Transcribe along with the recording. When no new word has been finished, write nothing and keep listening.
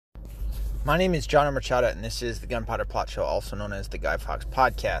My name is John Machado, and this is the Gunpowder Plot Show, also known as the Guy Fawkes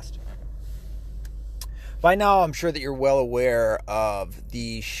Podcast. By now, I'm sure that you're well aware of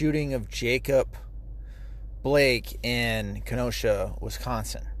the shooting of Jacob Blake in Kenosha,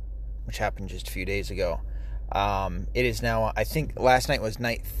 Wisconsin, which happened just a few days ago. It is now, I think last night was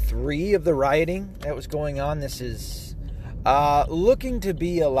night 3 of the rioting that was going on. This is looking to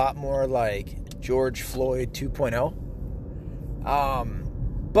be a lot more like George Floyd 2.0.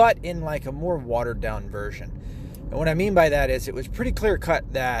 But in like a more watered down version. And what I mean by that is it was pretty clear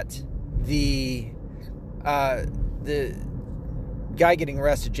cut that the guy getting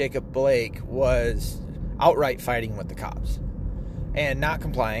arrested, Jacob Blake, was outright fighting with the cops and not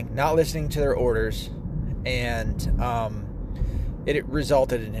complying, not listening to their orders, and it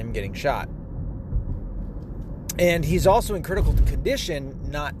resulted in him getting shot. And he's also in critical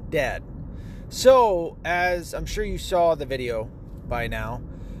condition, not dead. So, as I'm sure you saw the video by now,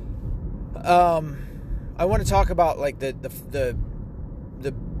 I want to talk about like the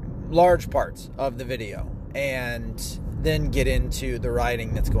large parts of the video, and then get into the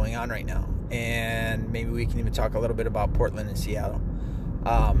rioting that's going on right now, and maybe we can even talk a little bit about Portland and Seattle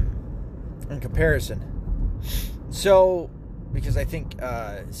in comparison. So, because I think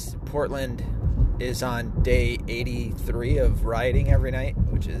Portland is on day 83 of rioting every night,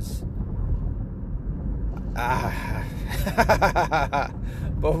 which is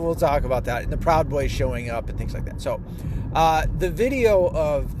but we'll talk about that, and the Proud Boys showing up and things like that. So, the video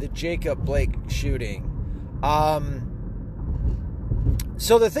of the Jacob Blake shooting.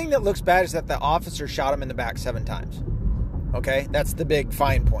 So the thing that looks bad is that the officer shot him in the back 7 times. Okay, that's the big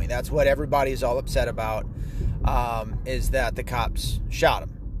fine point. That's what everybody's all upset about. Is that the cops shot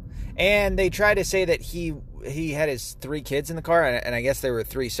him, and they try to say that he had his 3 kids in the car, and I guess there were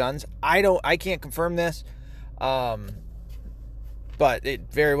 3 sons. I can't confirm this. But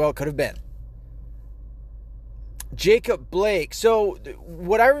it very well could have been. Jacob Blake. So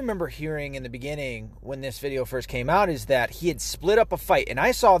what I remember hearing in the beginning when this video first came out is that he had split up a fight. And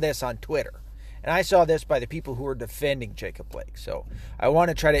I saw this on Twitter. And I saw this by the people who were defending Jacob Blake. So I want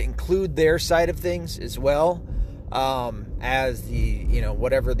to try to include their side of things as well, as the,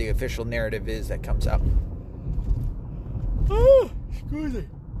 whatever the official narrative is that comes out. Oh, excuse me.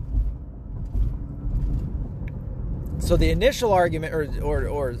 So the initial argument or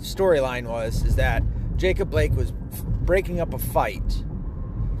storyline is that Jacob Blake was breaking up a fight,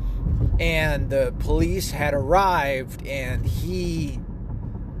 and the police had arrived, and he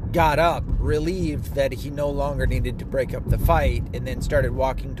got up, relieved that he no longer needed to break up the fight, and then started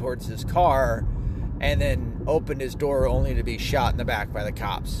walking towards his car, and then opened his door only to be shot in the back by the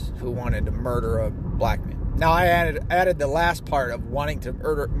cops who wanted to murder a black man. Now I added the last part of wanting to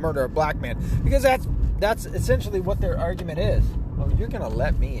murder a black man because that's essentially what their argument is. Oh, you're going to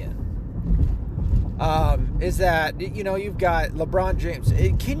let me in. Is that, you've got LeBron James.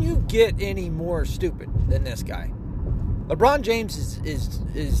 Can you get any more stupid than this guy? LeBron James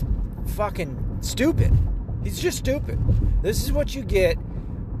is fucking stupid. He's just stupid. This is what you get.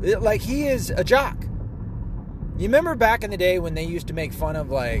 Like, he is a jock. You remember back in the day when they used to make fun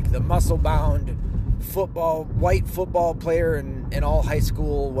of, like, the muscle-bound white football player in all high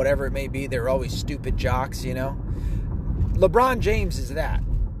school, whatever it may be? They're always stupid jocks, LeBron James is that.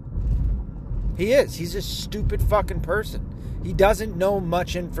 He is. He's a stupid fucking person. He doesn't know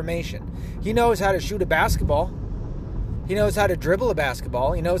much information. He knows how to shoot a basketball. He knows how to dribble a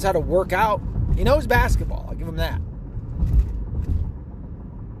basketball. He knows how to work out. He knows basketball. I'll give him that.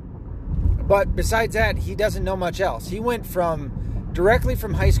 But besides that, he doesn't know much else. He went directly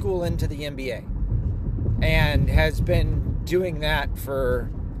from high school into the NBA. And has been doing that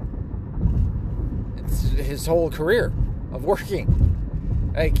for his whole career of working.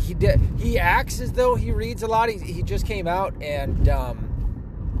 Like, he acts as though he reads a lot. He just came out and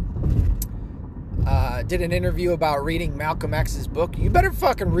did an interview about reading Malcolm X's book. You better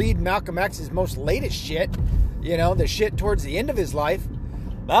fucking read Malcolm X's most latest shit. The shit towards the end of his life.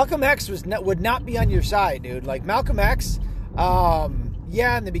 Malcolm X would not be on your side, dude. Like, Malcolm X,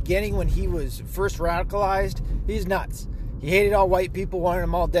 in the beginning when he was first radicalized, he's nuts. He hated all white people, wanted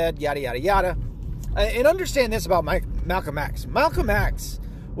them all dead, yada, yada, yada. And understand this about Malcolm X. Malcolm X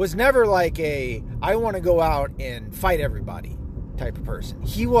was never like I want to go out and fight everybody type of person.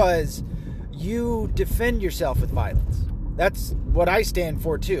 He was, you defend yourself with violence. That's what I stand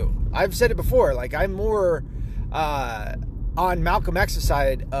for too. I've said it before, like, I'm more on Malcolm X's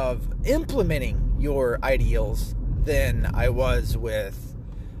side of implementing your ideals than I was with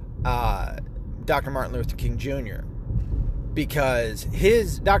Dr. Martin Luther King Jr. Because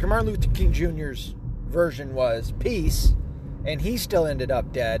Dr. Martin Luther King Jr.'s version was peace, and he still ended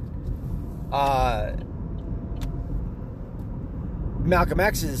up dead. Malcolm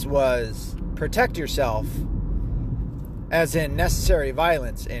X's was protect yourself, as in necessary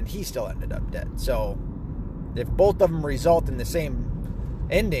violence, and he still ended up dead. So if both of them result in the same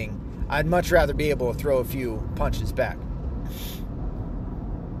ending, I'd much rather be able to throw a few punches back.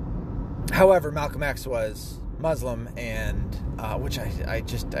 However, Malcolm X was Muslim, and which I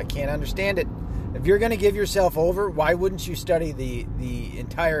can't understand it. If you're going to give yourself over, why wouldn't you study the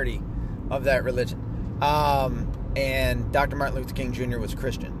entirety of that religion? And Dr. Martin Luther King Jr. was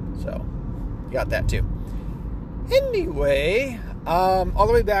Christian, so you got that too. Anyway, all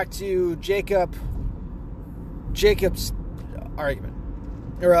the way back to Jacob's argument,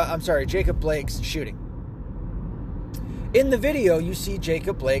 or Jacob Blake's shooting. In the video, you see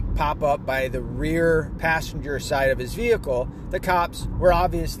Jacob Blake pop up by the rear passenger side of his vehicle. The cops were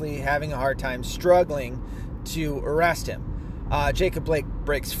obviously having a hard time struggling to arrest him. Jacob Blake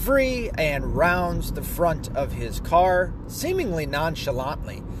breaks free and rounds the front of his car, seemingly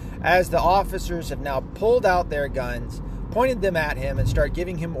nonchalantly, as the officers have now pulled out their guns, pointed them at him, and start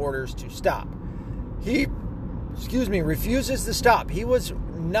giving him orders to stop. He, refuses to stop. He was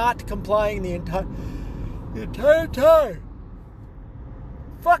not complying the entire time.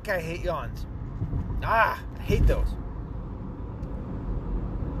 Fuck, I hate yawns. I hate those.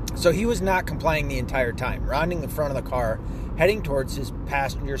 So he was not complying the entire time, rounding the front of the car, heading towards his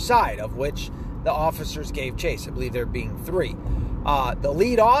passenger side, of which the officers gave chase. I believe there being 3. The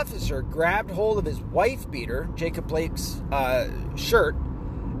lead officer grabbed hold of his wife beater, Jacob Blake's shirt,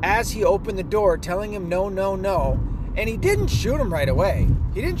 as he opened the door, telling him no, no, no. And he didn't shoot him right away.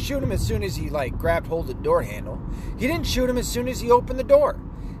 He didn't shoot him as soon as he grabbed hold of the door handle. He didn't shoot him as soon as he opened the door.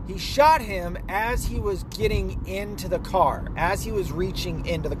 He shot him as he was getting into the car, as he was reaching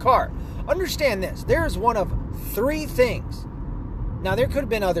into the car. Understand this. There is one of 3 things. Now, there could have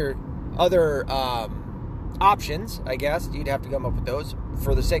been other options, I guess. You'd have to come up with those.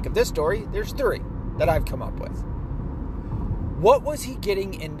 For the sake of this story, there's 3 that I've come up with. What was he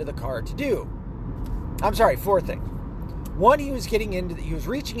getting into the car to do? 4 things. 1, he was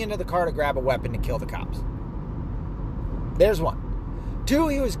reaching into the car to grab a weapon to kill the cops. There's 1. 2,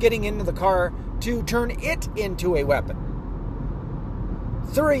 he was getting into the car to turn it into a weapon.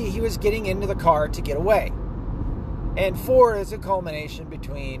 3, he was getting into the car to get away. And 4 is a culmination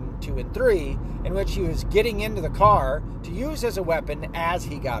between 2 and 3, in which he was getting into the car to use as a weapon as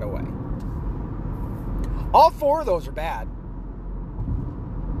he got away. All 4 of those are bad.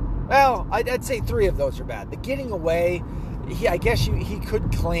 Well, I'd say 3 of those are bad. The getting away, he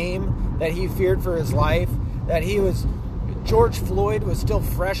could claim that he feared for his life, that George Floyd was still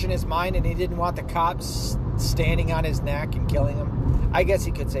fresh in his mind and he didn't want the cops standing on his neck and killing him. I guess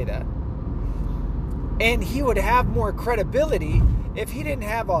he could say that. And he would have more credibility if he didn't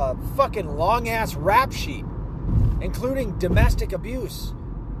have a fucking long-ass rap sheet, including domestic abuse,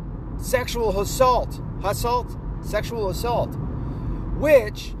 sexual assault,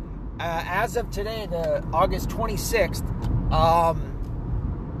 which, as of today, the August 26th,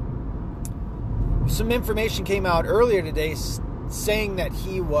 some information came out earlier today saying that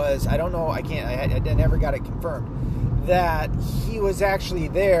he was, I don't know, I never got it confirmed, that he was actually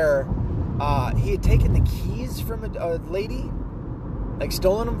there. He had taken the keys from a lady,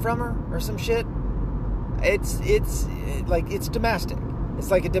 stolen them from her or some shit. It's domestic.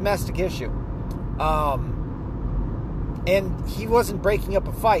 It's like a domestic issue. And he wasn't breaking up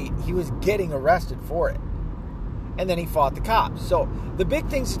a fight. He was getting arrested for it. And then he fought the cops. So the big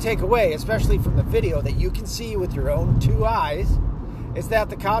things to take away, especially from the video that you can see with your own 2 eyes, is that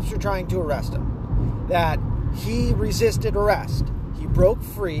the cops were trying to arrest him. That he resisted arrest. He broke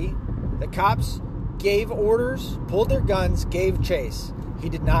free. The cops gave orders, pulled their guns, gave chase. He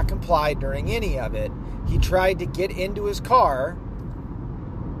did not comply during any of it. He tried to get into his car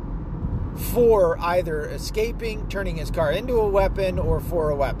for either escaping, turning his car into a weapon, or for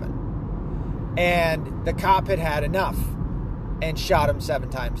a weapon. And the cop had enough and shot him 7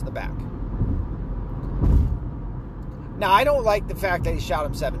 times in the back. Now, I don't like the fact that he shot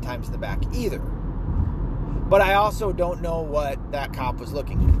him 7 times in the back either. But I also don't know what that cop was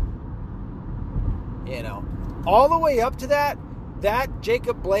looking at. All the way up to that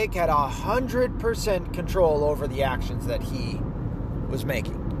Jacob Blake had 100% control over the actions that he was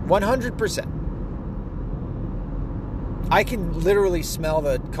making. 100%. I can literally smell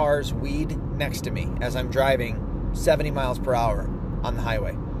the car's weed next to me as I'm driving 70 miles per hour on the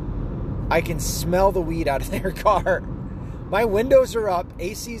highway. I can smell the weed out of their car. My windows are up,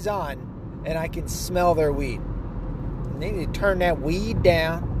 AC's on, and I can smell their weed. And they need to turn that weed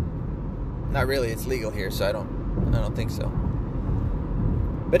down. Not really, it's legal here, so I don't think so.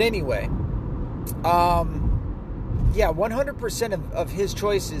 But anyway, Yeah, 100% of his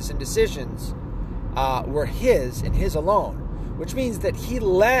choices and decisions were his and his alone, which means that he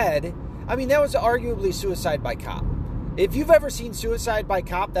led. I mean, that was arguably suicide by cop. If you've ever seen suicide by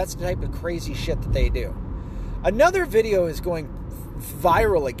cop, that's the type of crazy shit that they do. Another video is going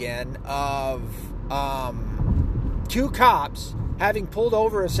viral again of 2 cops having pulled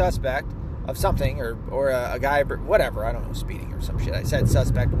over a suspect of something, or a guy, whatever, I don't know, speeding or some shit. I said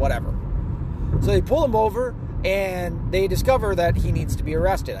suspect, whatever. So they pull him over, and they discover that he needs to be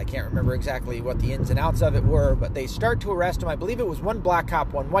arrested. I can't remember exactly what the ins and outs of it were, but they start to arrest him. I believe it was 1 black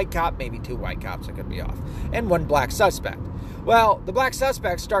cop, 1 white cop, maybe 2 white cops, I could be off, and 1 black suspect. Well, the black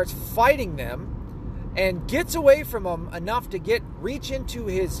suspect starts fighting them and gets away from them enough to reach into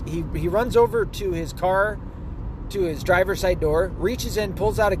his, he runs over to his car, to his driver's side door, reaches in,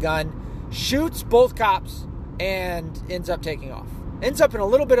 pulls out a gun, shoots both cops, and ends up taking off. Ends up in a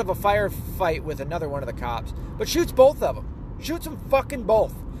little bit of a firefight with another one of the cops, but shoots both of them. Shoots them fucking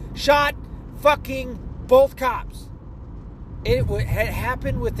both. Shot fucking both cops. It had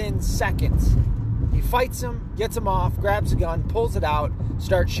happened within seconds. He fights him, gets him off, grabs a gun, pulls it out,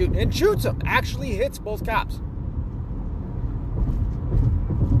 starts shooting, and shoots him. Actually hits both cops.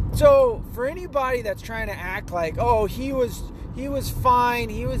 So, for anybody that's trying to act like, oh, he was fine,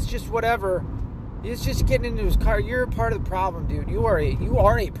 he was just whatever, he's just getting into his car, you're a part of the problem, dude. You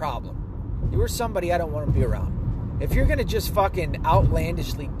are a problem. You are somebody I don't want to be around. If you're going to just fucking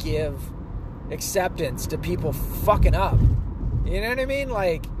outlandishly give acceptance to people fucking up, you know what I mean?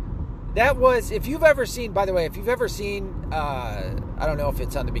 Like, that was, if you've ever seen, by the way, I don't know if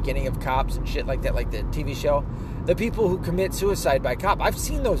it's on the beginning of Cops and shit like that, like the TV show, the people who commit suicide by cop, I've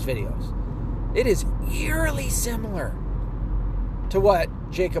seen those videos. It is eerily similar to what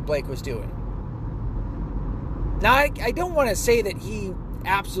Jacob Blake was doing. Now, I don't want to say that he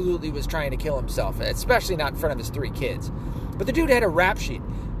absolutely was trying to kill himself, especially not in front of his 3 kids. But the dude had a rap sheet.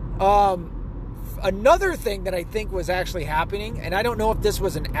 Another thing that I think was actually happening, and I don't know if this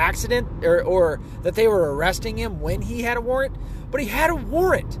was an accident or that they were arresting him when he had a warrant, but he had a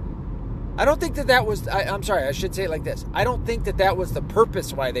warrant. I don't think that was, I'm sorry, I should say it like this. I don't think that was the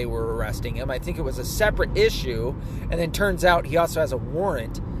purpose why they were arresting him. I think it was a separate issue, and then turns out he also has a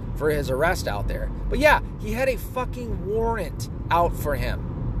warrant for his arrest out there. But yeah, he had a fucking warrant out for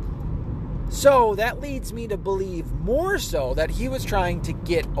him. So that leads me to believe more so that he was trying to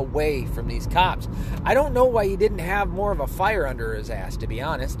get away from these cops. I don't know why he didn't have more of a fire under his ass, to be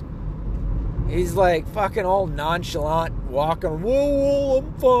honest. He's like fucking all nonchalant, walking, whoa,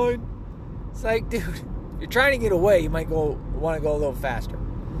 I'm fine. It's like, dude, if you're trying to get away, you might want to go a little faster.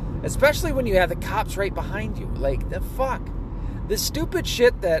 Especially when you have the cops right behind you. Like, the fuck? The stupid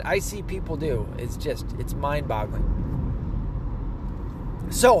shit that I see people do is just, it's mind-boggling.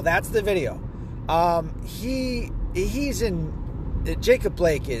 So, that's the video. He's in, Jacob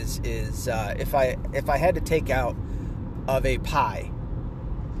Blake is if I had to take out of a pie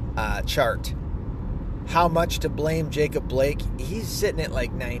chart how much to blame Jacob Blake, he's sitting at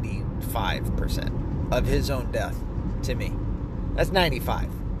like 95% of his own death to me. That's 95.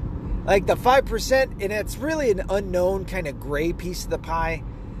 Like the 5%, and it's really an unknown kind of gray piece of the pie.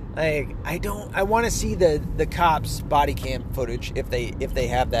 Like, I want to see the cops' body cam footage if they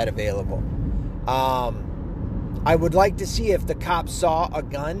have that available. I would like to see if the cops saw a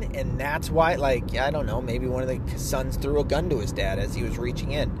gun and that's why, like, I don't know, maybe one of the sons threw a gun to his dad as he was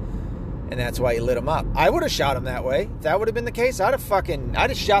reaching in. And that's why he lit him up. I would have shot him that way. If that would have been the case, I'd have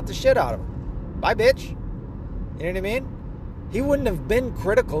shot the shit out of him. Bye, bitch. You know what I mean? He wouldn't have been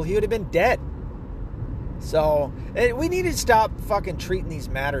critical. He would have been dead. So, we need to stop fucking treating these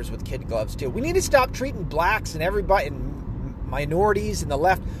matters with kid gloves, too. We need to stop treating blacks and everybody, and minorities and the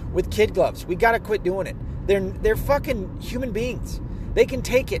left with kid gloves. We got to quit doing it. They're fucking human beings. They can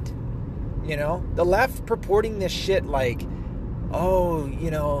take it. You know? The left purporting this shit like, oh,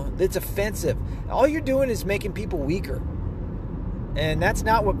 you know, it's offensive. All you're doing is making people weaker. And that's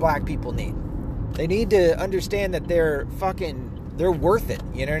not what black people need. They need to understand that they're worth it.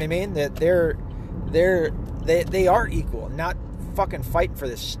 You know what I mean? That they are equal, not fucking fighting for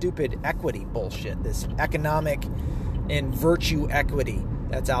this stupid equity bullshit, this economic and virtue equity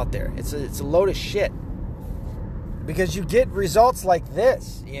that's out there. It's a load of shit. Because you get results like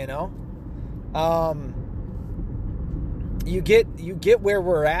this, you know? You get where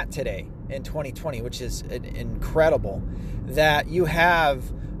we're at today in 2020, which is incredible, that you have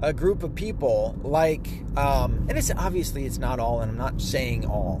a group of people like, and it's not all, and I'm not saying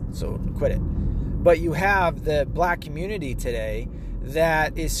all, so quit it, but you have the black community today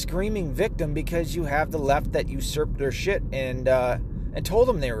that is screaming victim because you have the left that usurped their shit and and told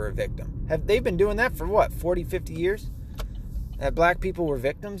them they were a victim. They've been doing that for what, 40, 50 years? That black people were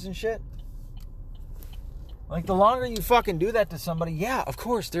victims and shit? Like, the longer you fucking do that to somebody, yeah, of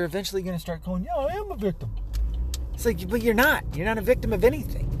course, they're eventually going to start going, yeah, I am a victim. It's like, but you're not. You're not a victim of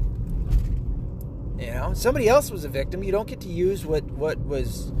anything. You know, somebody else was a victim. You don't get to use what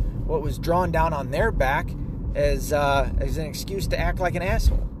was drawn down on their back as an excuse to act like an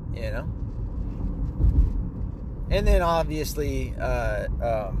asshole, you know? And then obviously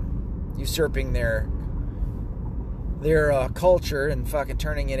usurping their culture and fucking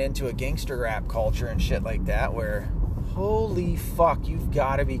turning it into a gangster rap culture and shit like that, where, holy fuck, you've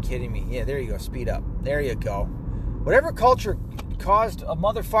got to be kidding me. Yeah, there you go, speed up. There you go. Whatever culture caused a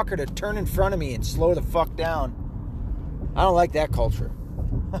motherfucker to turn in front of me and slow the fuck down, I don't like that culture.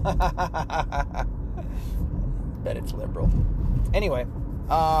 Bet it's liberal. Anyway,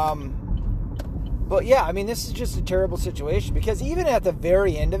 but yeah, I mean, this is just a terrible situation, because even at the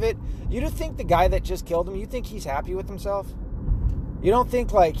very end of it, you don't think the guy that just killed him, you think he's happy with himself? You don't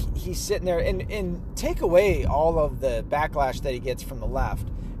think, like, he's sitting there, and take away all of the backlash that he gets from the left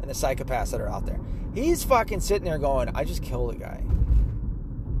and the psychopaths that are out there. He's fucking sitting there going, I just killed a guy.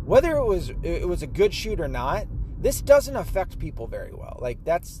 Whether it was a good shoot or not, this doesn't affect people very well. Like,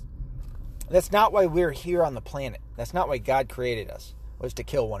 that's not why we're here on the planet. That's not why God created us, was to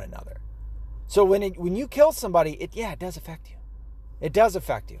kill one another. So when you kill somebody, it does affect you. It does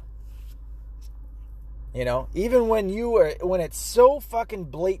affect you. You know, even when it's so fucking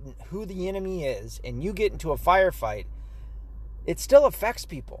blatant who the enemy is, and you get into a firefight, it still affects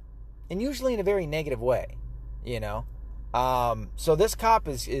people, and usually in a very negative way. You know, so this cop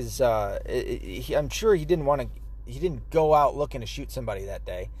is I'm sure he didn't go out looking to shoot somebody that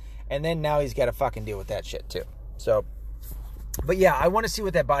day, and then now he's got to fucking deal with that shit too. So. But yeah, I want to see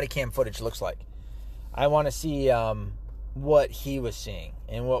what that body cam footage looks like. I want to see what he was seeing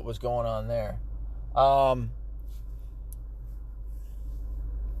and what was going on there. But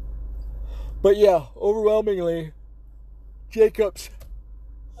yeah, overwhelmingly, Jacob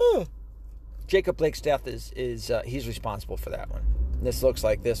Blake's death is he's responsible for that one. This looks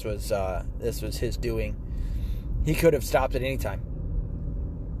like this was his doing. He could have stopped at any time.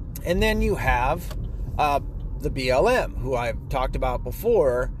 And then you have the BLM, who I've talked about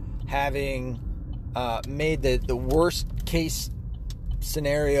before, having made the worst case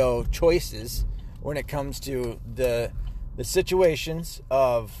scenario choices when it comes to the situations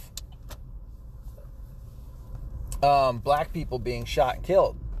of black people being shot and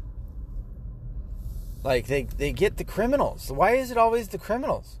killed. Like, they get the criminals. Why is it always the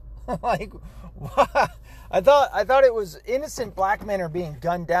criminals? Like, what? I thought it was innocent black men are being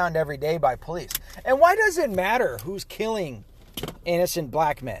gunned down every day by police. And why does it matter who's killing innocent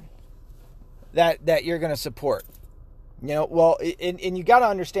black men that you're going to support? You know, well, and you got to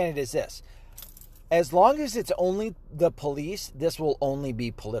understand it as this. As long as it's only the police, this will only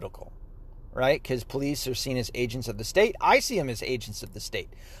be political, right? Because police are seen as agents of the state. I see them as agents of the state.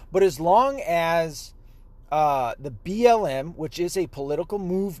 But as long as the BLM, which is a political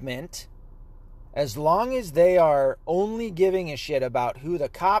movement, as long as they are only giving a shit about who the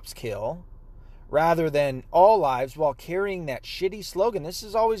cops kill rather than all lives while carrying that shitty slogan, this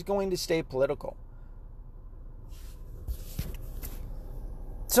is always going to stay political.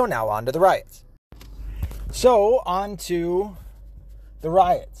 So now on to the riots. So on to the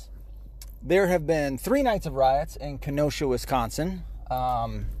riots. There have been 3 nights of riots in Kenosha, Wisconsin.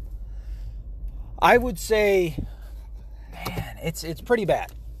 I would say, man, it's pretty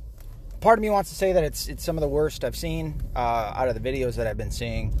bad. Part of me wants to say that it's some of the worst I've seen out of the videos that I've been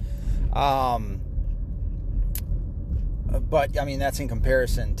seeing. But, I mean, that's in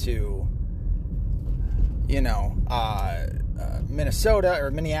comparison to, you know, Minnesota or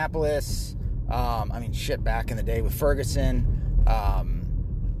Minneapolis. I mean, shit, back in the day with Ferguson.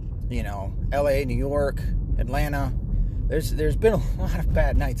 You know, LA, New York, Atlanta. There's been a lot of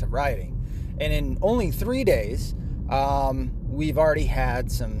bad nights of rioting. And in only 3 days, we've already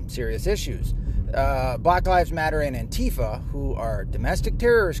had some serious issues. Black Lives Matter and Antifa, who are domestic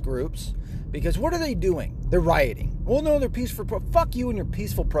terrorist groups, because what are they doing? They're rioting. Well, no, they're peaceful. Fuck you and your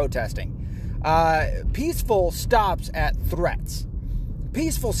peaceful protesting. Peaceful stops at threats.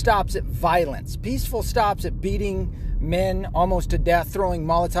 Peaceful stops at violence. Peaceful stops at beating men almost to death, throwing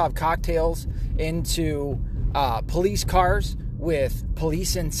Molotov cocktails into police cars with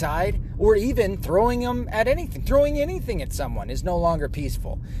police inside, or even throwing them at anything. Throwing anything at someone is no longer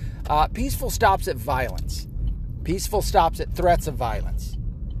peaceful. Peaceful stops at violence. Peaceful stops at threats of violence.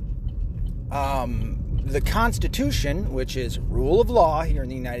 The Constitution, which is rule of law here in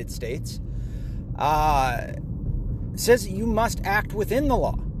the United States, says that you must act within the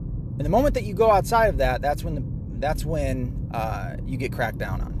law. And the moment that you go outside of that, that's when you get cracked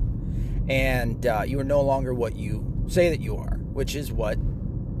down on. And you are no longer what you say that you are, which is what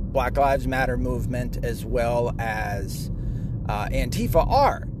Black Lives Matter movement as well as Antifa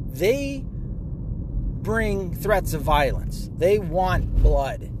are. They bring threats of violence. They want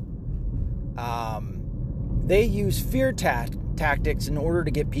blood. They use fear tactics in order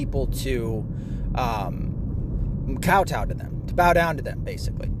to get people to kowtow to them, to bow down to them,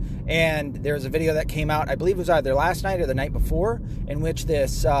 basically. And there's a video that came out, I believe it was either last night or the night before, in which they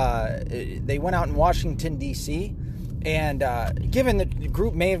went out in Washington, D.C., and given the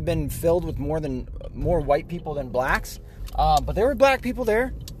group may have been filled with more white people than blacks, but there were black people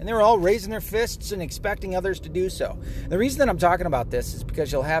there, and they were all raising their fists and expecting others to do so. The reason that I'm talking about this is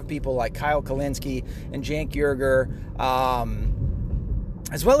because you'll have people like Kyle Kalinske and Cenk Uygur,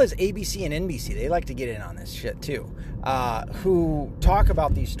 as well as ABC and NBC, they like to get in on this shit too, who talk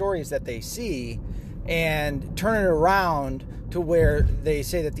about these stories that they see and turn it around to where they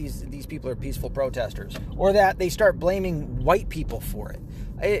say that these people are peaceful protesters, or that they start blaming white people for it.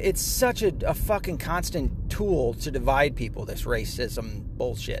 It's such a fucking constant tool to divide people, this racism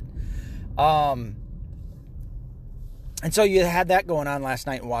bullshit. And so you had that going on last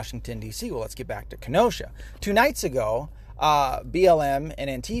night in Washington, D.C. Well, let's get back to Kenosha. 2 nights ago, BLM and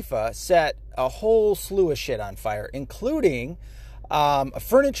Antifa set a whole slew of shit on fire, including a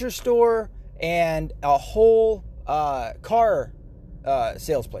furniture store and a whole car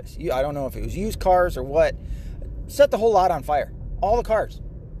sales place. I don't know if it was used cars or what. Set the whole lot on fire. All the cars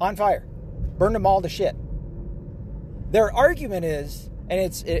on fire. Burned them all to shit. Their argument is, and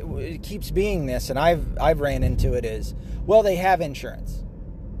it keeps being this, and I've ran into it, is, well, they have insurance.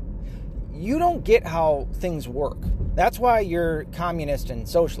 You don't get how things work. That's why you're communist and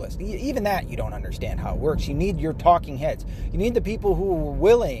socialist. Even that, you don't understand how it works. You need your talking heads. You need the people who are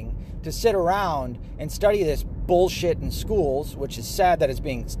willing to sit around and study this bullshit in schools, which is sad that it's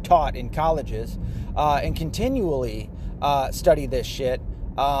being taught in colleges, and continually study this shit,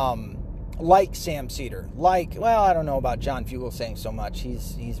 like Sam Cedar, well, I don't know about John Fugelsang so much.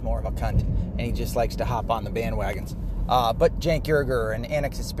 He's more of a cunt, and he just likes to hop on the bandwagons. But Cenk Uygur and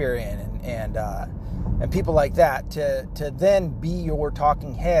Annex Aspirian and people like that to then be your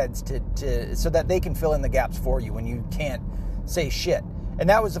talking heads to so that they can fill in the gaps for you when you can't say shit. And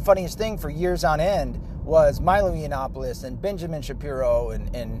that was the funniest thing for years on end, was Milo Yiannopoulos and Benjamin Shapiro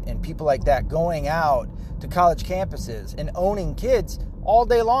and people like that going out to college campuses and owning kids all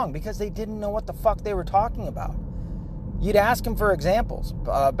day long because they didn't know what the fuck they were talking about. You'd ask them for examples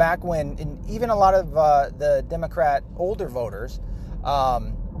back when, and even a lot of the Democrat older voters,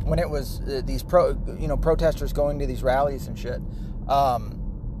 when it was these protesters going to these rallies and shit,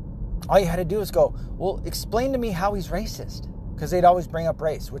 all you had to do is go, well, explain to me how he's racist. Because they'd always bring up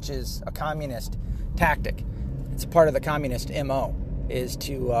race, which is a communist tactic. It's a part of the communist MO, is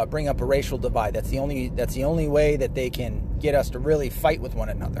to bring up a racial divide. That's the only way that they can get us to really fight with one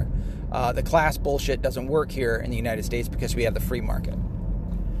another. The class bullshit doesn't work here in the United States because we have the free market.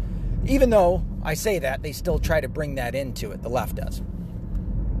 Even though I say that, they still try to bring that into it. The left does.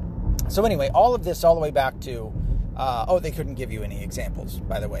 So anyway, all of this all the way back to, they couldn't give you any examples,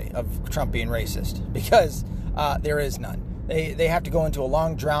 by the way, of Trump being racist, because there is none. They have to go into a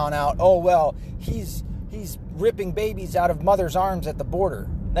long drawn out, oh, well, he's ripping babies out of mothers' arms at the border.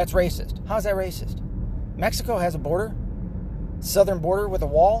 That's racist. How's that racist? Mexico has a border? Southern border with a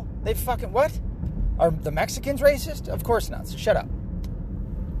wall? They fucking, what? Are the Mexicans racist? Of course not. So shut up.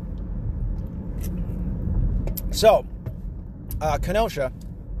 So, Kenosha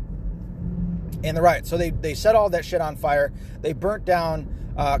and the riot. So they set all that shit on fire. They burnt down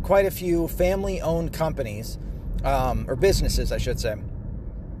quite a few family-owned companies, or businesses, I should say.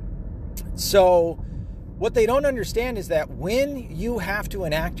 So what they don't understand is that when you have to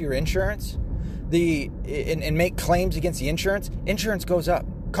enact your insurance, and make claims against the insurance goes up.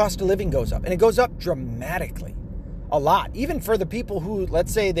 Cost of living goes up. And it goes up dramatically. A lot. Even for the people who,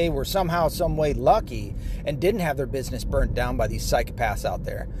 let's say they were somehow, some way lucky and didn't have their business burnt down by these psychopaths out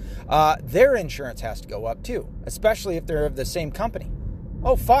there, their insurance has to go up too. Especially if they're of the same company.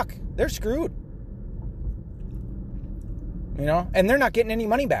 Oh, fuck. They're screwed. You know? And they're not getting any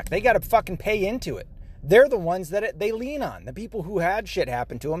money back. They got to fucking pay into it. They're the ones that they lean on. The people who had shit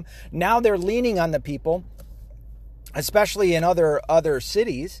happen to them. Now they're leaning on the people, especially in other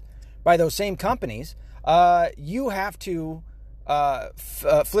cities, by those same companies. You have to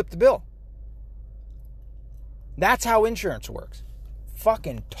flip the bill. That's how insurance works.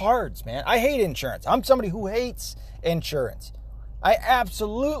 Fucking tards, man. I hate insurance. I'm somebody who hates insurance. I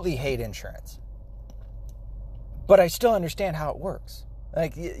absolutely hate insurance. But I still understand how it works.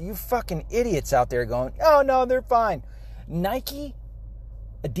 Like, you fucking idiots out there going, oh, no, they're fine. Nike,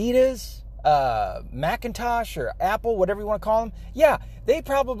 Adidas, Macintosh, or Apple, whatever you want to call them, yeah, they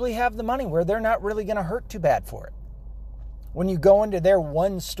probably have the money where they're not really going to hurt too bad for it. When you go into their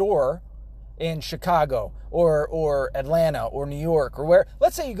one store in Chicago or Atlanta or New York or where,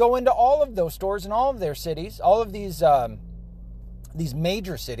 let's say you go into all of those stores in all of their cities, all of these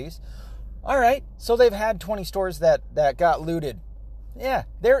major cities. All right, so they've had 20 stores that got looted. Yeah,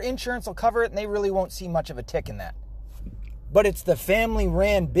 their insurance will cover it and they really won't see much of a tick in that. But it's the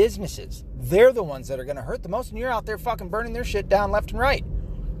family-ran businesses. They're the ones that are going to hurt the most, and you're out there fucking burning their shit down left and right.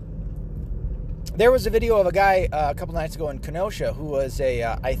 There was a video of a guy a couple nights ago in Kenosha who was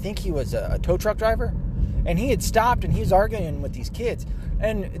I think he was a tow truck driver, and he had stopped and he was arguing with these kids.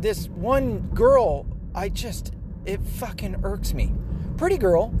 And this one girl, it fucking irks me. Pretty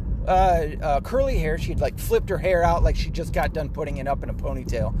girl, curly hair. She'd like flipped her hair out like she just got done putting it up in a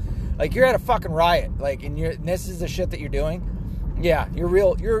ponytail. Like, you're at a fucking riot. Like, and this is the shit that you're doing. Yeah, you're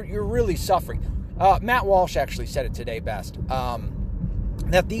really suffering. Matt Walsh actually said it today best.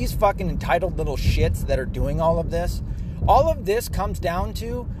 That these fucking entitled little shits that are doing all of this comes down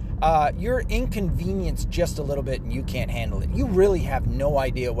to you're inconvenienced just a little bit and you can't handle it. You really have no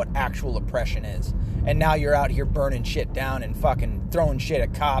idea what actual oppression is. And now you're out here burning shit down and fucking throwing shit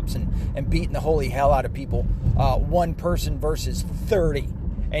at cops and beating the holy hell out of people. One person versus 30.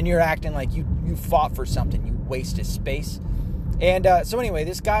 And you're acting like you fought for something. You wasted space. And so anyway,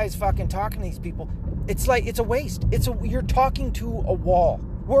 this guy's fucking talking to these people. It's like, it's a waste. You're talking to a wall.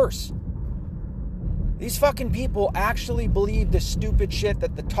 Worse. These fucking people actually believe the stupid shit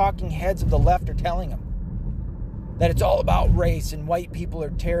that the talking heads of the left are telling them. That it's all about race and white people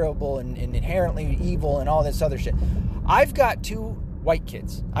are terrible and inherently evil and all this other shit. I've got 2 white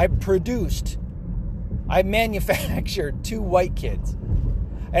kids. I manufactured 2 white kids.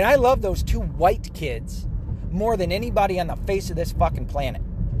 And I love those 2 white kids more than anybody on the face of this fucking planet.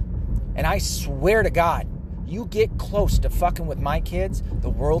 And I swear to God, you get close to fucking with my kids, the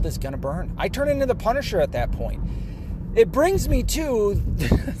world is going to burn. I turn into the Punisher at that point. It brings me to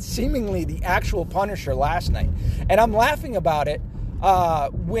seemingly the actual Punisher last night. And I'm laughing about it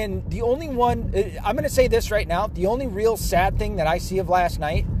when the only one, I'm going to say this right now, the only real sad thing that I see of last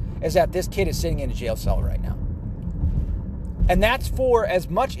night is that this kid is sitting in a jail cell right now. And that's for as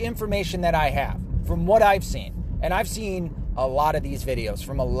much information that I have from what I've seen. And I've seen a lot of these videos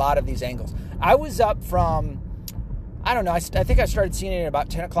from a lot of these angles. I was up from, I don't know, I think I started seeing it at about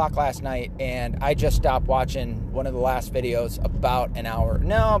 10 o'clock last night, and I just stopped watching one of the last videos about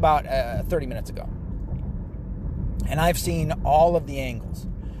 30 minutes ago. And I've seen all of the angles.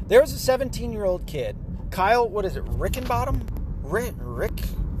 There was a 17-year-old kid, Kyle, what is it, Rickenbottom?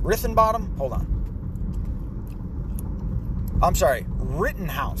 Rittenbottom? Hold on. I'm sorry,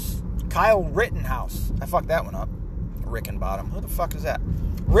 Rittenhouse. Kyle Rittenhouse. I fucked that one up. Rickenbottom. Who the fuck is that?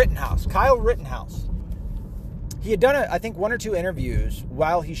 Rittenhouse. Kyle Rittenhouse. He had done, I think, 1 or 2 interviews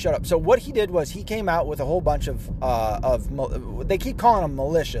while he shut up. So what he did was he came out with a whole bunch of they keep calling them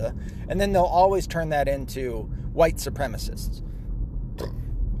militia, and then they'll always turn that into white supremacists.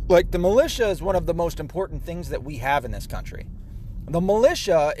 Like, the militia is one of the most important things that we have in this country. The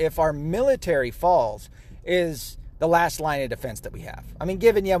militia, if our military falls, is the last line of defense that we have. I mean,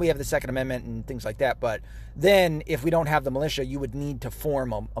 given, we have the Second Amendment and things like that, but then if we don't have the militia, you would need to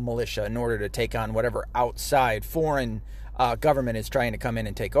form a militia in order to take on whatever outside foreign government is trying to come in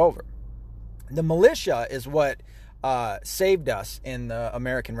and take over. The militia is what saved us in the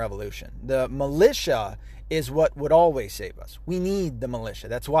American Revolution. The militia is what would always save us. We need the militia.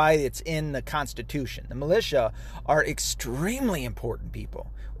 That's why it's in the Constitution. The militia are extremely important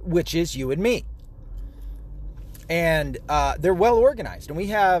people, which is you and me. And they're well organized. And we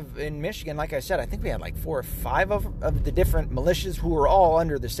have in Michigan, like I said, I think we had like 4 or 5 of the different militias who are all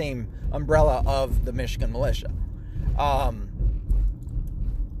under the same umbrella of the Michigan militia. And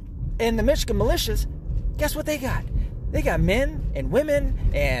the Michigan militias, guess what they got? They got men and women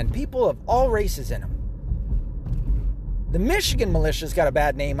and people of all races in them. The Michigan militia's got a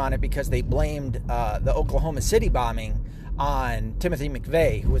bad name on it because they blamed the Oklahoma City bombing on Timothy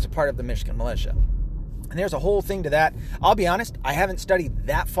McVeigh, who was a part of the Michigan militia. And there's a whole thing to that. I'll be honest, I haven't studied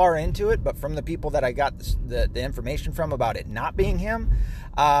that far into it, but from the people that I got the information from about it not being him,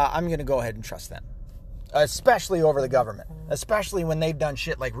 I'm going to go ahead and trust them. Especially over the government. Especially when they've done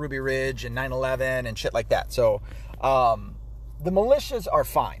shit like Ruby Ridge and 9/11 and shit like that. So, the militias are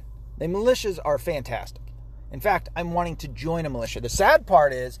fine. The militias are fantastic. In fact, I'm wanting to join a militia. The sad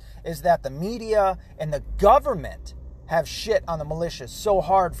part is that the media and the government have shit on the militia so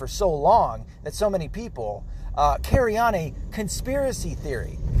hard for so long that so many people carry on a conspiracy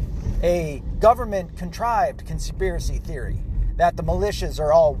theory, a government-contrived conspiracy theory that the militias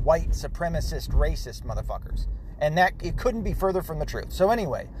are all white supremacist, racist motherfuckers. And that it couldn't be further from the truth. So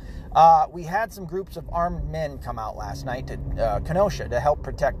anyway, we had some groups of armed men come out last night to Kenosha to help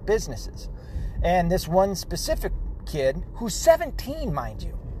protect businesses. And this one specific kid, who's 17, mind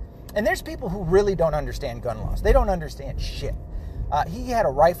you, and there's people who really don't understand gun laws. They don't understand shit. He had a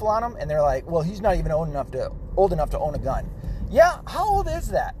rifle on him, and they're like, well, he's not even old enough to own a gun. Yeah, how old is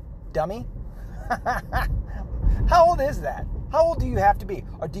that, dummy? How old is that? How old do you have to be?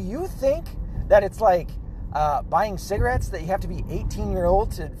 Or do you think that it's like buying cigarettes, that you have to be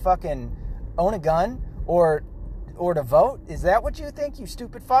 18-year-old to fucking own a gun or to vote? Is that what you think, you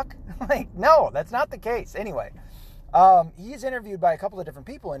stupid fuck? Like, no, that's not the case. Anyway, he's interviewed by a couple of different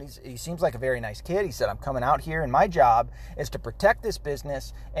people, and he seems like a very nice kid. He said, I'm coming out here, and my job is to protect this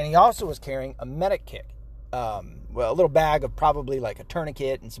business. And he also was carrying a medic kit. A little bag of probably like a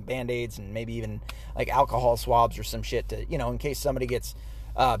tourniquet and some Band-Aids and maybe even like alcohol swabs or some shit to, in case somebody gets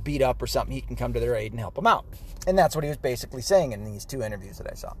beat up or something, he can come to their aid and help them out. And that's what he was basically saying in these two interviews that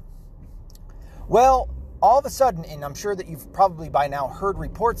I saw. Well, all of a sudden, and I'm sure that you've probably by now heard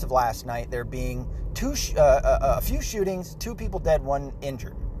reports of last night, there being a few shootings, 2 people dead, 1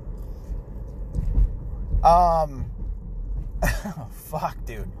 injured. Fuck,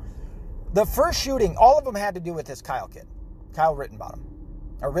 dude. The first shooting, all of them had to do with this Kyle kid. Kyle Rittenbottom.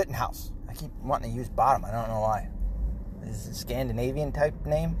 Or Rittenhouse. I keep wanting to use bottom. I don't know why. Is it a Scandinavian type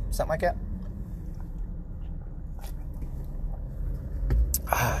name? Something like that?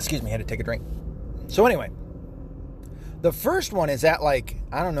 Excuse me, I had to take a drink. So anyway, the first one is at like,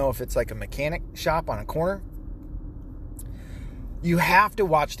 I don't know if it's like a mechanic shop on a corner. You have to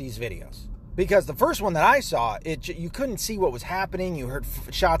watch these videos. Because the first one that I saw, you couldn't see what was happening. You heard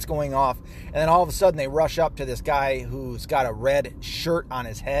shots going off. And then all of a sudden they rush up to this guy who's got a red shirt on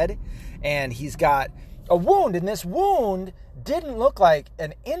his head. And he's got a wound. And this wound didn't look like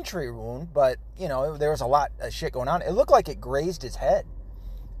an entry wound. But, there was a lot of shit going on. It looked like it grazed his head.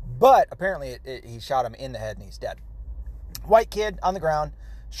 But apparently he shot him in the head and he's dead. White kid on the ground,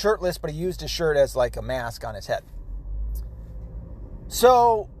 shirtless, but he used his shirt as like a mask on his head.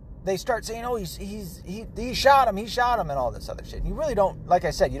 So they start saying, oh, he shot him, and all this other shit. And you really don't, like I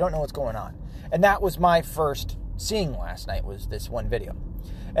said, you don't know what's going on. And that was my first seeing last night, was this one video.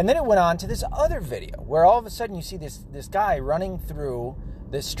 And then it went on to this other video, where all of a sudden you see this guy running through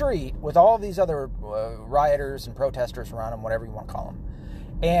the street with all of these other rioters and protesters around him, whatever you want to call them.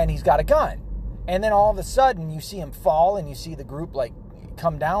 And he's got a gun. And then all of a sudden you see him fall, and you see the group like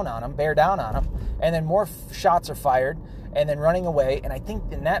come down on him, bear down on him. And then more shots are fired, and then running away. And I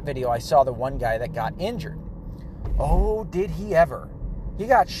think in that video I saw the one guy that got injured. Oh, did he ever? He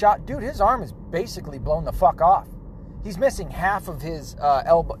got shot. Dude, his arm is basically blown the fuck off. He's missing half of his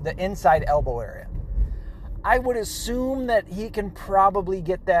elbow, the inside elbow area. I would assume that he can probably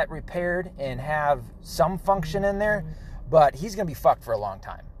get that repaired and have some function in there, but he's going to be fucked for a long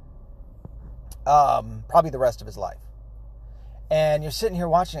time. Probably the rest of his life. And you're sitting here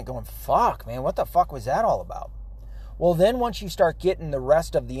watching it going, fuck, man, what the fuck was that all about? Well, then once you start getting the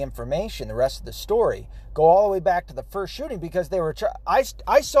rest of the information, the rest of the story, go all the way back to the first shooting, because they were...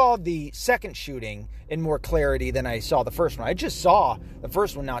 I saw the second shooting in more clarity than I saw the first one. I just saw the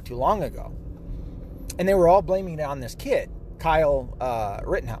first one not too long ago. And they were all blaming it on this kid, Kyle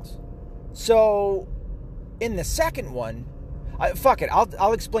Rittenhouse. So, in the second one, fuck it,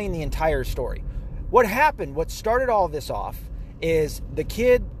 I'll explain the entire story. What happened, what started all this off, is the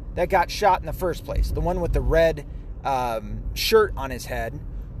kid that got shot in the first place, the one with the red shirt on his head,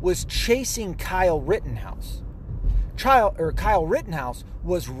 was chasing Kyle Rittenhouse. Kyle Rittenhouse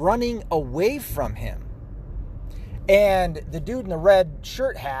was running away from him. And the dude in the red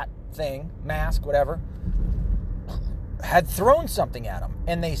shirt hat thing, mask, whatever, had thrown something at him.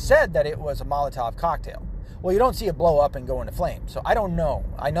 And they said that it was a Molotov cocktail. Well, you don't see it blow up and go into flames. So I don't know.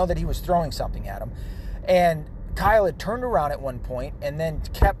 I know that he was throwing something at him. And Kyle had turned around at one point and then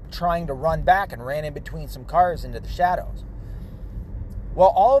kept trying to run back and ran in between some cars into the shadows. Well,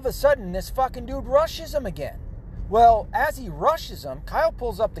 all of a sudden, this fucking dude rushes him again. Well, as he rushes him, Kyle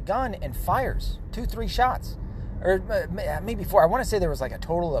pulls up the gun and fires 2-3 shots. Or maybe 4. I want to say there was like a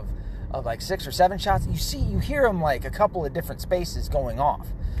total of like 6 or 7 shots. You hear him like a couple of different spaces going off.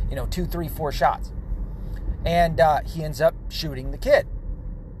 2, 3, 4 shots. And he ends up shooting the kid.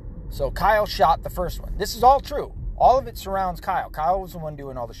 So Kyle shot the first one. This is all true. All of it surrounds Kyle. Kyle was the one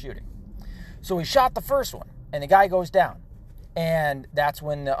doing all the shooting. So he shot the first one, and the guy goes down. And that's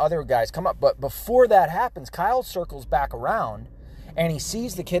when the other guys come up. But before that happens, Kyle circles back around, and he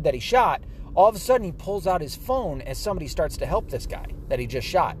sees the kid that he shot All of a sudden, he pulls out his phone as somebody starts to help this guy that he just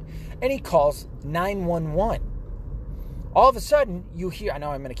shot. And he calls 911. All of a sudden, you hear, I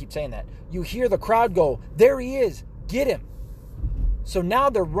know I'm going to keep saying that, you hear the crowd go, there he is, get him. So now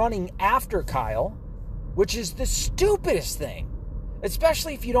they're running after Kyle, which is the stupidest thing.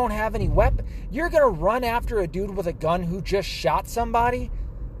 Especially if you don't have any weapon. You're going to run after a dude with a gun who just shot somebody,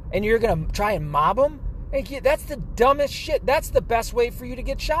 and you're going to try and mob him? That's the dumbest shit. That's the best way for you to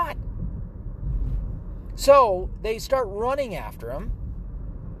get shot. So they start running after him,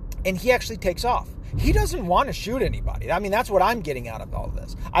 and he actually takes off. He doesn't want to shoot anybody. I mean, that's what I'm getting out of all of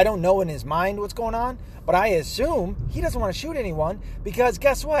this. I don't know in his mind what's going on, but I assume he doesn't want to shoot anyone because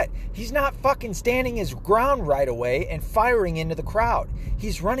guess what? He's not fucking standing his ground right away and firing into the crowd.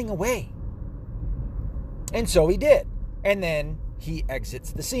 He's running away. And so he did. And then he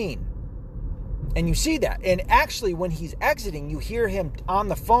exits the scene. And you see that. And actually, when he's exiting, you hear him on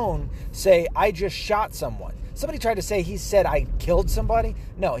the phone say, I just shot someone. Somebody tried to say he said, I killed somebody.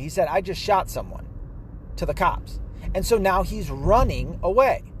 No, he said, I just shot someone to the cops. And so now he's running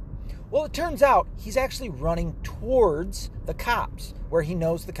away. Well, it turns out he's actually running towards the cops, where he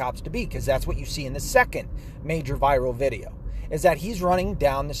knows the cops to be, because that's what you see in the second major viral video, is that he's running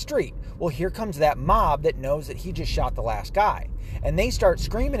down the street. Well, here comes that mob that knows that he just shot the last guy. And they start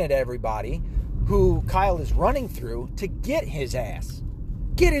screaming at everybody who Kyle is running through to get his ass.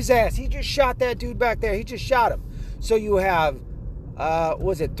 Get his ass. He just shot that dude back there. He just shot him. So you have,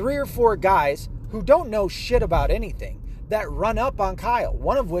 3 or 4 guys who don't know shit about anything that run up on Kyle,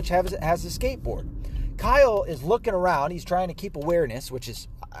 one of which has a skateboard. Kyle is looking around. He's trying to keep awareness, which is,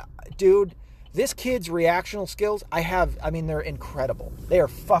 dude, this kid's reactional skills, they're incredible. They are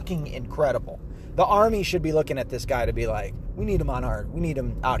fucking incredible. The Army should be looking at this guy to be like, we need him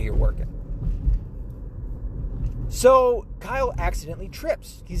out here working. So Kyle accidentally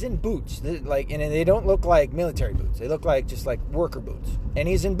trips. He's in boots, and they don't look like military boots. They look like just like worker boots. And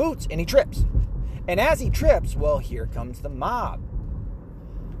he's in boots, and he trips. And as he trips, well, here comes the mob.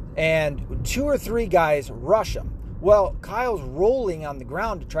 And 2 or 3 guys rush him. Well, Kyle's rolling on the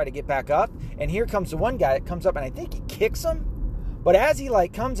ground to try to get back up. And here comes the one guy that comes up, and I think he kicks him. But as he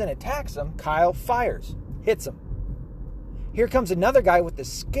comes and attacks him, Kyle fires, hits him. Here comes another guy with the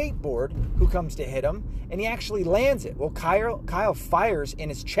skateboard who comes to hit him, and he actually lands it. Well, Kyle fires in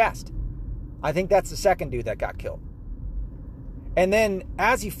his chest. I think that's the second dude that got killed. And then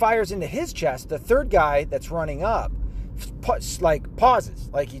as he fires into his chest, the third guy that's running up pauses,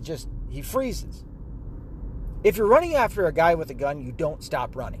 he freezes. If you're running after a guy with a gun, you don't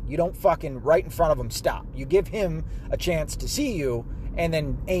stop running. You don't fucking right in front of him stop. You give him a chance to see you and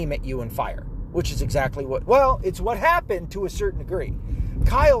then aim at you and fire, which is exactly it's what happened to a certain degree.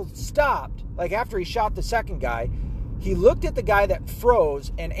 Kyle stopped, after he shot the second guy, he looked at the guy that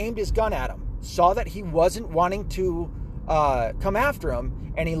froze and aimed his gun at him, saw that he wasn't wanting to come after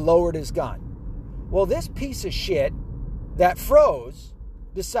him, and he lowered his gun. Well, this piece of shit that froze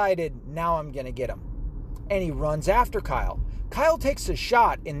decided, now I'm going to get him. And he runs after Kyle. Kyle takes a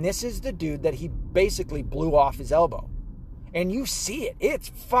shot, and this is the dude that he basically blew off his elbow. And you see it. It's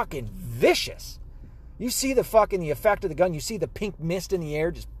fucking vicious. You see the effect of the gun. You see the pink mist in the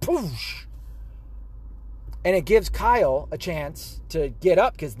air, just poosh. And it gives Kyle a chance to get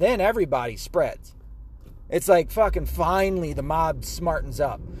up, because then everybody spreads. It's like fucking finally the mob smartens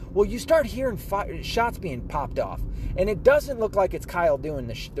up. Well, you start hearing shots being popped off. And it doesn't look like it's Kyle doing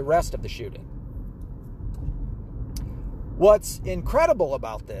the rest of the shooting. What's incredible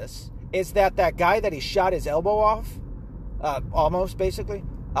about this is that guy that he shot his elbow off, almost basically,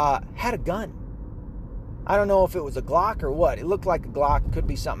 had a gun. I don't know if it was a Glock or what. It looked like a Glock. Could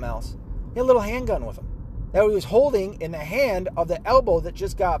be something else. He had a little handgun with him that he was holding in the hand of the elbow that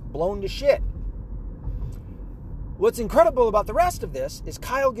just got blown to shit. What's incredible about the rest of this is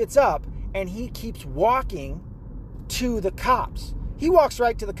Kyle gets up and he keeps walking to the cops. He walks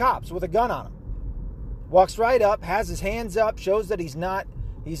right to the cops with a gun on him. Walks right up, has his hands up, shows that he's not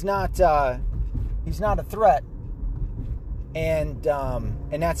a threat. And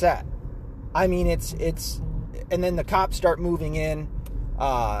that's that. I mean, it's and then the cops start moving in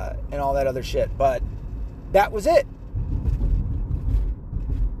and all that other shit. But that was it.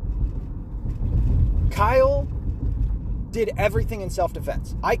 Kyle did everything in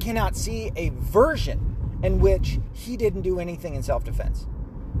self-defense. I cannot see a version in which he didn't do anything in self-defense.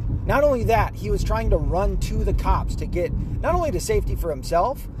 Not only that, he was trying to run to the cops to get not only to safety for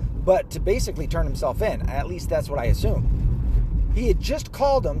himself, but to basically turn himself in. At least that's what I assume. He had just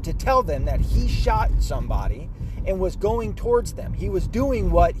called them to tell them that he shot somebody and was going towards them. He was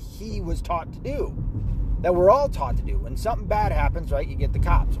doing what he was taught to do, that we're all taught to do. When something bad happens, right, you get the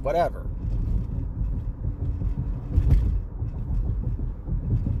cops, whatever.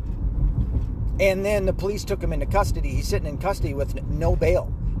 And then the police took him into custody. He's sitting in custody with no bail.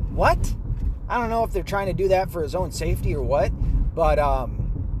 What? I don't know if they're trying to do that for his own safety or what. But,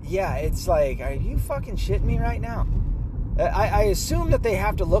 yeah, it's like, are you fucking shitting me right now? I assume that they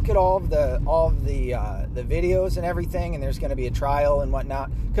have to look at all of the videos and everything, and there's going to be a trial and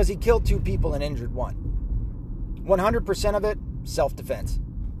whatnot, because he killed 2 people and injured 1. 100% of it, self-defense.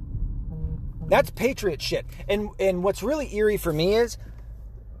 That's patriot shit. And what's really eerie for me is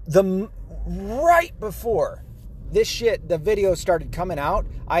right before this shit, the video started coming out,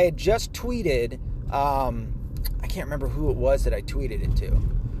 I had just tweeted, I can't remember who it was that I tweeted it to,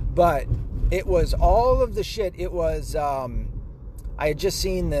 but it was all of the shit. It was, I had just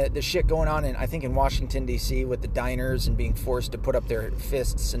seen the shit going on I think in Washington, D.C. with the diners and being forced to put up their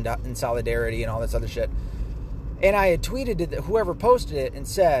fists in solidarity and all this other shit. And I had tweeted to whoever posted it and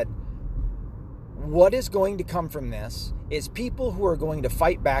said, what is going to come from this is people who are going to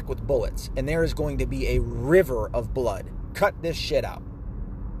fight back with bullets, and there is going to be a river of blood. Cut this shit out.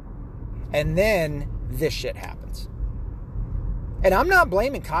 And then this shit happens. And I'm not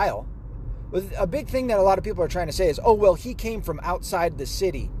blaming Kyle. A big thing that a lot of people are trying to say is, oh, well, he came from outside the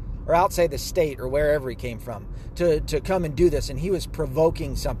city or outside the state or wherever he came from to come and do this, and he was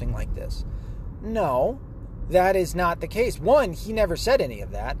provoking something like this. No, that is not the case. 1, he never said any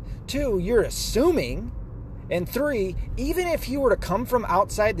of that. 2, you're assuming. And 3, even if he were to come from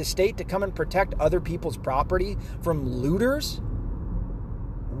outside the state to come and protect other people's property from looters,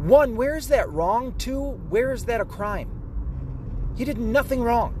 1, where is that wrong? 2, where is that a crime? He did nothing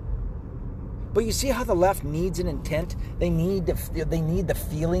wrong. But you see how the left needs an intent? They need the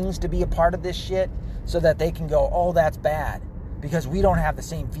feelings to be a part of this shit so that they can go, oh, that's bad, because we don't have the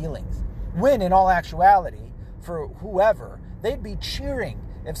same feelings. When in all actuality, for whoever, they'd be cheering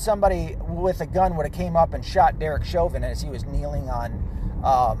if somebody with a gun would have came up and shot Derek Chauvin as he was kneeling on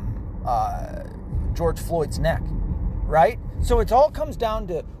George Floyd's neck, right? So it all comes down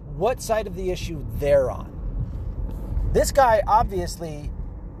to what side of the issue they're on. This guy obviously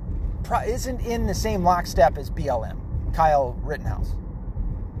isn't in the same lockstep as BLM, Kyle Rittenhouse.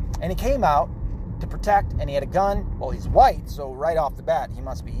 And he came out to protect, and he had a gun. Well, he's white, so right off the bat, he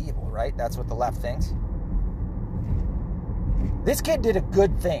must be evil, right? That's what the left thinks. This kid did a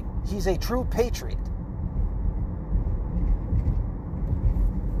good thing. He's a true patriot.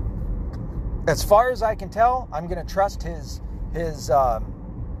 As far as I can tell, I'm going to trust his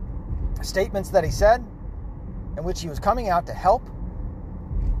statements that he said, in which he was coming out to help,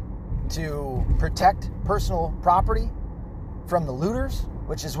 to protect personal property from the looters,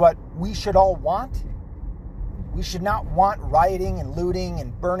 which is what we should all want. We should not want rioting and looting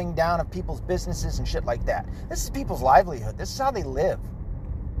and burning down of people's businesses and shit like that. This is people's livelihood. This is how they live.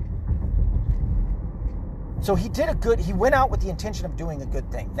 So he went out with the intention of doing a good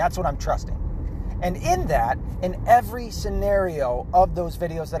thing. That's what I'm trusting. And in that, in every scenario of those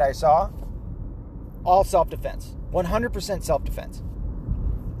videos that I saw, all self-defense. 100% self-defense.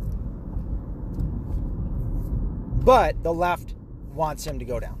 But the left wants him to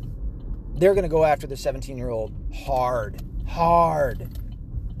go down. They're going to go after the 17-year-old hard.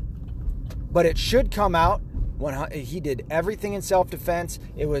 But it should come out when he did everything in self-defense.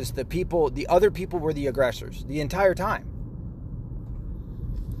 It was the other people were the aggressors the entire time.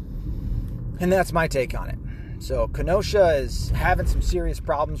 And that's my take on it. So Kenosha is having some serious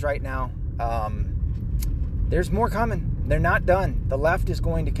problems right now. There's more coming. They're not done. The left is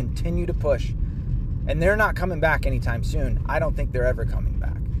going to continue to push. And they're not coming back anytime soon. I don't think they're ever coming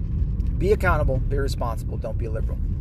back. Be accountable. Be responsible. Don't be a liberal.